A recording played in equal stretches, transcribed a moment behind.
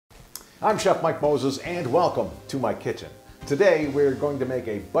I'm Chef Mike Moses and welcome to my kitchen. Today we're going to make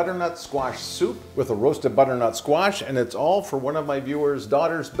a butternut squash soup with a roasted butternut squash, and it's all for one of my viewers'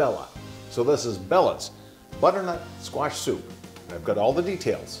 daughters, Bella. So this is Bella's butternut squash soup. And I've got all the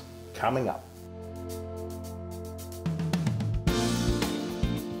details coming up.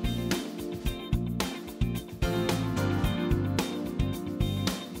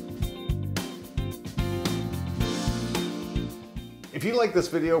 If you like this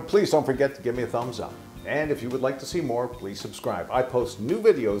video, please don't forget to give me a thumbs up. And if you would like to see more, please subscribe. I post new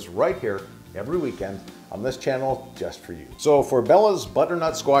videos right here every weekend on this channel just for you. So for Bella's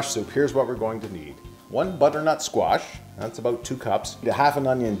butternut squash soup, here's what we're going to need. 1 butternut squash, that's about 2 cups. ½ an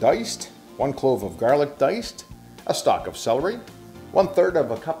onion diced, 1 clove of garlic diced, a stalk of celery, 1/3 of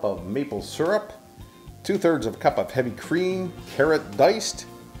a cup of maple syrup, 2/3 of a cup of heavy cream, carrot diced,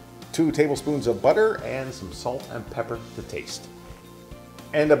 2 tablespoons of butter, and some salt and pepper to taste.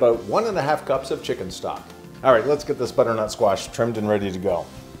 And about 1½ cups of chicken stock. All right, let's get this butternut squash trimmed and ready to go.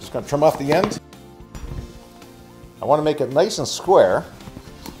 Just gonna trim off the end. I wanna make it nice and square.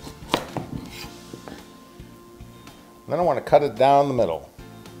 And then I wanna cut it down the middle.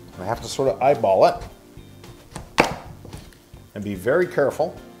 I have to sort of eyeball it. And be very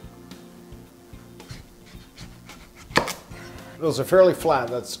careful. Those are fairly flat,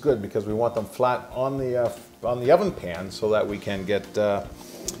 that's good because we want them flat on the oven pan so that we can get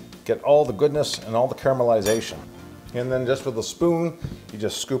all the goodness and all the caramelization. And then just with a spoon, you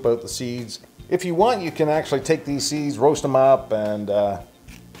just scoop out the seeds. If you want, you can actually take these seeds, roast them up, and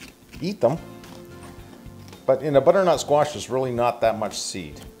eat them. But in a butternut squash, there's really not that much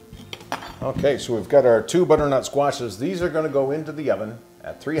seed. Okay, so we've got our 2 butternut squashes. These are going to go into the oven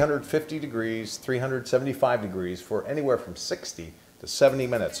at 350 degrees, 375 degrees for anywhere from 60 to 70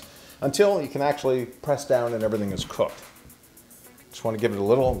 minutes until you can actually press down and everything is cooked. Just want to give it a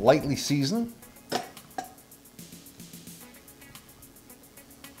little lightly seasoned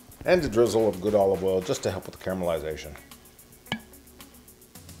and a drizzle of good olive oil just to help with the caramelization.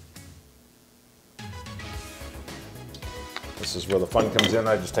 This is where the fun comes in.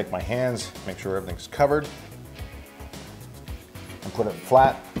 I just take my hands, make sure everything's covered, and put it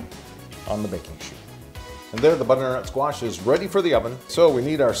flat on the baking sheet. And there, the butternut squash is ready for the oven. So we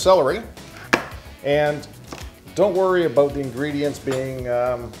need our celery, and don't worry about the ingredients being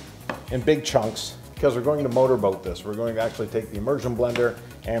in big chunks because we're going to motorboat this. We're going to actually take the immersion blender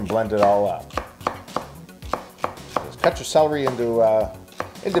and blend it all up. Just cut your celery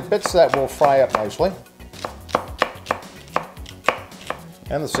into bits that will fry up nicely.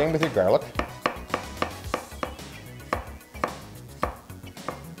 And the same with your garlic.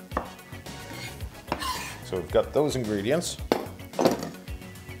 So we've got those ingredients.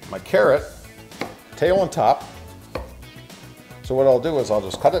 My carrot, tail and top. So what I'll do is I'll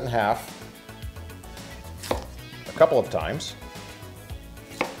just cut it in half a couple of times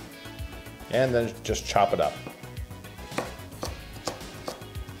and then just chop it up.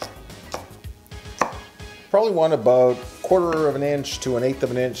 Probably want about 1/4 of an inch to 1/8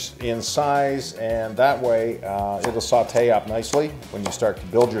 of an inch in size, and that way it'll saute up nicely when you start to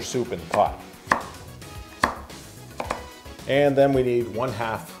build your soup in the pot. And then we need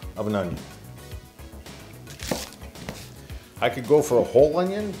 1/2 of an onion. I could go for a whole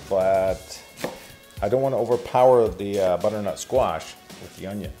onion, but I don't want to overpower the butternut squash with the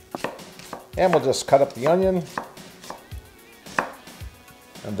onion. And we'll just cut up the onion.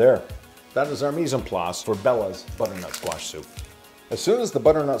 And there. That is our mise en place for Bella's butternut squash soup. As soon as the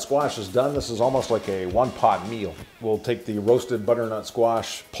butternut squash is done, this is almost like a one-pot meal. We'll take the roasted butternut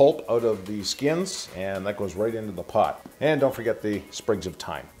squash pulp out of the skins, and that goes right into the pot. And don't forget the sprigs of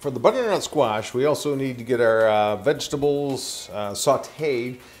thyme. For the butternut squash, we also need to get our vegetables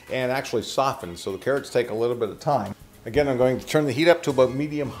sauteed and actually softened, so the carrots take a little bit of time. Again, I'm going to turn the heat up to about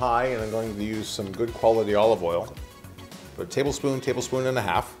medium-high, and I'm going to use some good quality olive oil. Put a tablespoon and a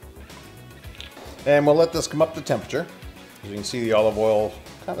half. And we'll let this come up to temperature. As you can see, the olive oil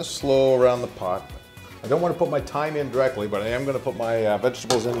kind of slow around the pot. I don't want to put my thyme in directly, but I am going to put my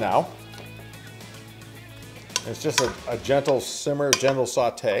vegetables in now. It's just a gentle simmer, gentle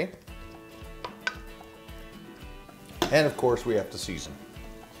saute. And of course, we have to season.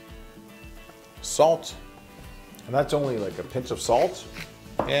 Salt, and that's only like a pinch of salt,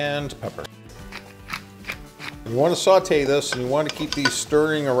 and pepper. You want to saute this, and you want to keep these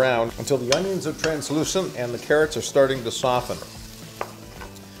stirring around until the onions are translucent and the carrots are starting to soften.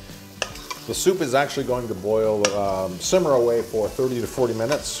 The soup is actually going to boil, simmer away for 30 to 40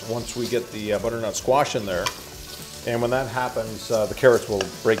 minutes once we get the butternut squash in there. And when that happens, the carrots will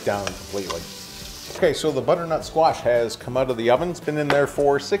break down completely. Okay, so the butternut squash has come out of the oven. It's been in there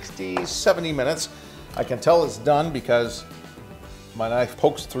for 60, 70 minutes. I can tell it's done because my knife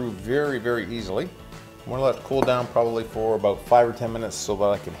pokes through very, very easily. I'm gonna let it cool down probably for about 5 or 10 minutes so that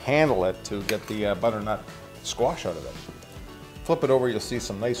I can handle it to get the butternut squash out of it. Flip it over, you'll see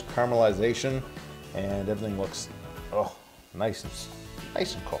some nice caramelization and everything looks nice and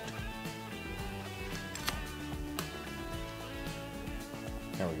cooked.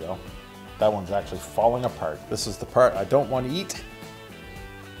 There we go. That one's actually falling apart. This is the part I don't want to eat.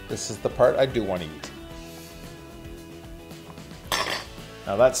 This is the part I do want to eat.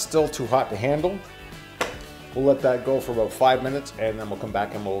 Now that's still too hot to handle. We'll let that go for about 5 minutes and then we'll come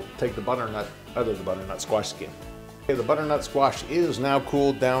back and we'll take the butternut out of the butternut squash skin. Okay, the butternut squash is now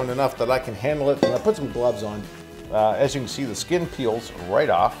cooled down enough that I can handle it, and I put some gloves on. As you can see, the skin peels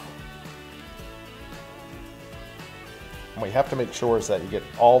right off. And what you have to make sure is that you get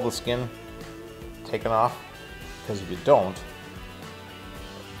all the skin taken off, because if you don't,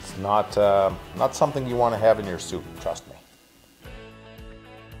 it's not something you want to have in your soup, trust me.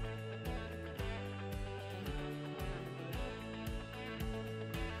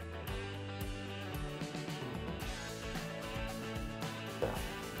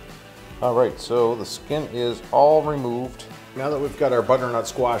 All right, so the skin is all removed. Now that we've got our butternut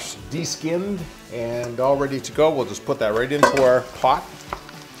squash de-skinned and all ready to go, we'll just put that right into our pot.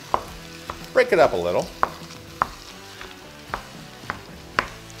 Break it up a little.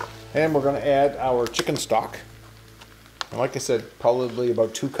 And we're gonna add our chicken stock. And like I said, probably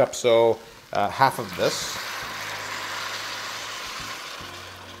about 2 cups, so half of this.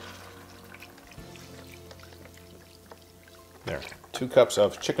 There. 2 cups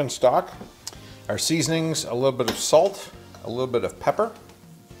of chicken stock, our seasonings, a little bit of salt, a little bit of pepper,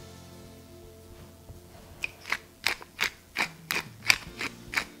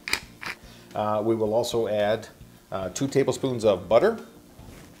 we will also add 2 tablespoons of butter,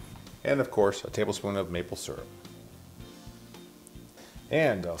 and of course a tablespoon of maple syrup.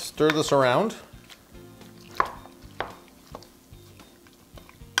 And I'll stir this around.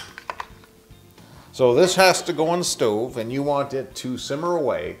 So this has to go on the stove, and you want it to simmer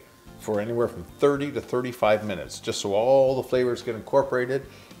away for anywhere from 30 to 35 minutes, just so all the flavors get incorporated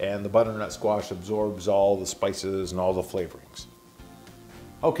and the butternut squash absorbs all the spices and all the flavorings.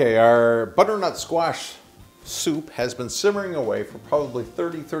 Okay, our butternut squash soup has been simmering away for probably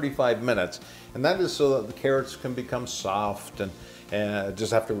 30-35 minutes, and that is so that the carrots can become soft, and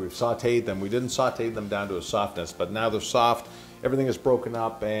just after we've sauteed them. We didn't saute them down to a softness, but now they're soft. Everything is broken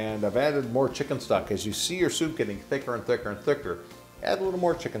up, and I've added more chicken stock. As you see your soup getting thicker and thicker and thicker, add a little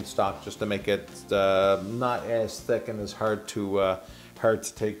more chicken stock just to make it not as thick and as hard to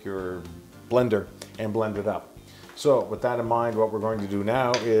take your blender and blend it up. So with that in mind, what we're going to do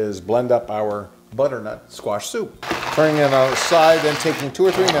now is blend up our butternut squash soup. Turning it on its side and taking 2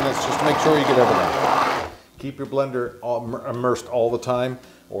 or 3 minutes just to make sure you get everything. Keep your blender immersed all the time,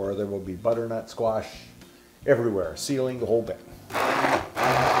 or there will be butternut squash everywhere, sealing the whole bit.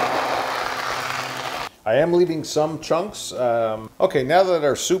 I am leaving some chunks. Okay, now that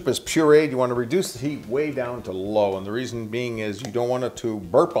our soup is pureed, you want to reduce the heat way down to low, and the reason being is you don't want it to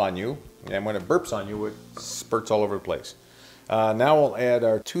burp on you, and when it burps on you, it spurts all over the place. Now we'll add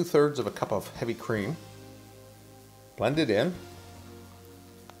our 2/3 of a cup of heavy cream. Blend it in.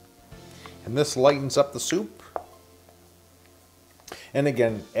 And this lightens up the soup. And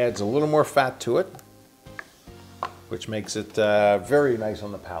again, adds a little more fat to it, which makes it very nice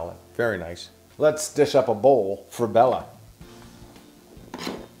on the palate. Very nice. Let's dish up a bowl for Bella.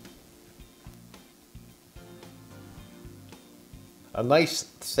 A nice,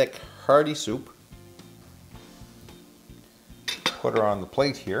 thick, hearty soup. Put her on the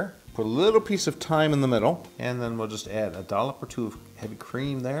plate here. Put a little piece of thyme in the middle, and then we'll just add a dollop or 2 of heavy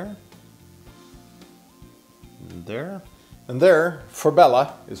cream there. And there. And there, for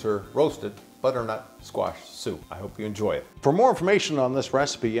Bella, is her roasted butternut squash soup. I hope you enjoy it. For more information on this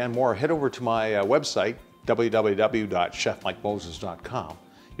recipe and more, head over to my website, www.chefmikemoses.com.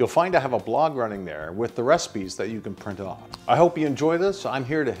 You'll find I have a blog running there with the recipes that you can print off. I hope you enjoy this. I'm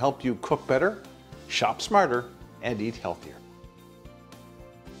here to help you cook better, shop smarter, and eat healthier.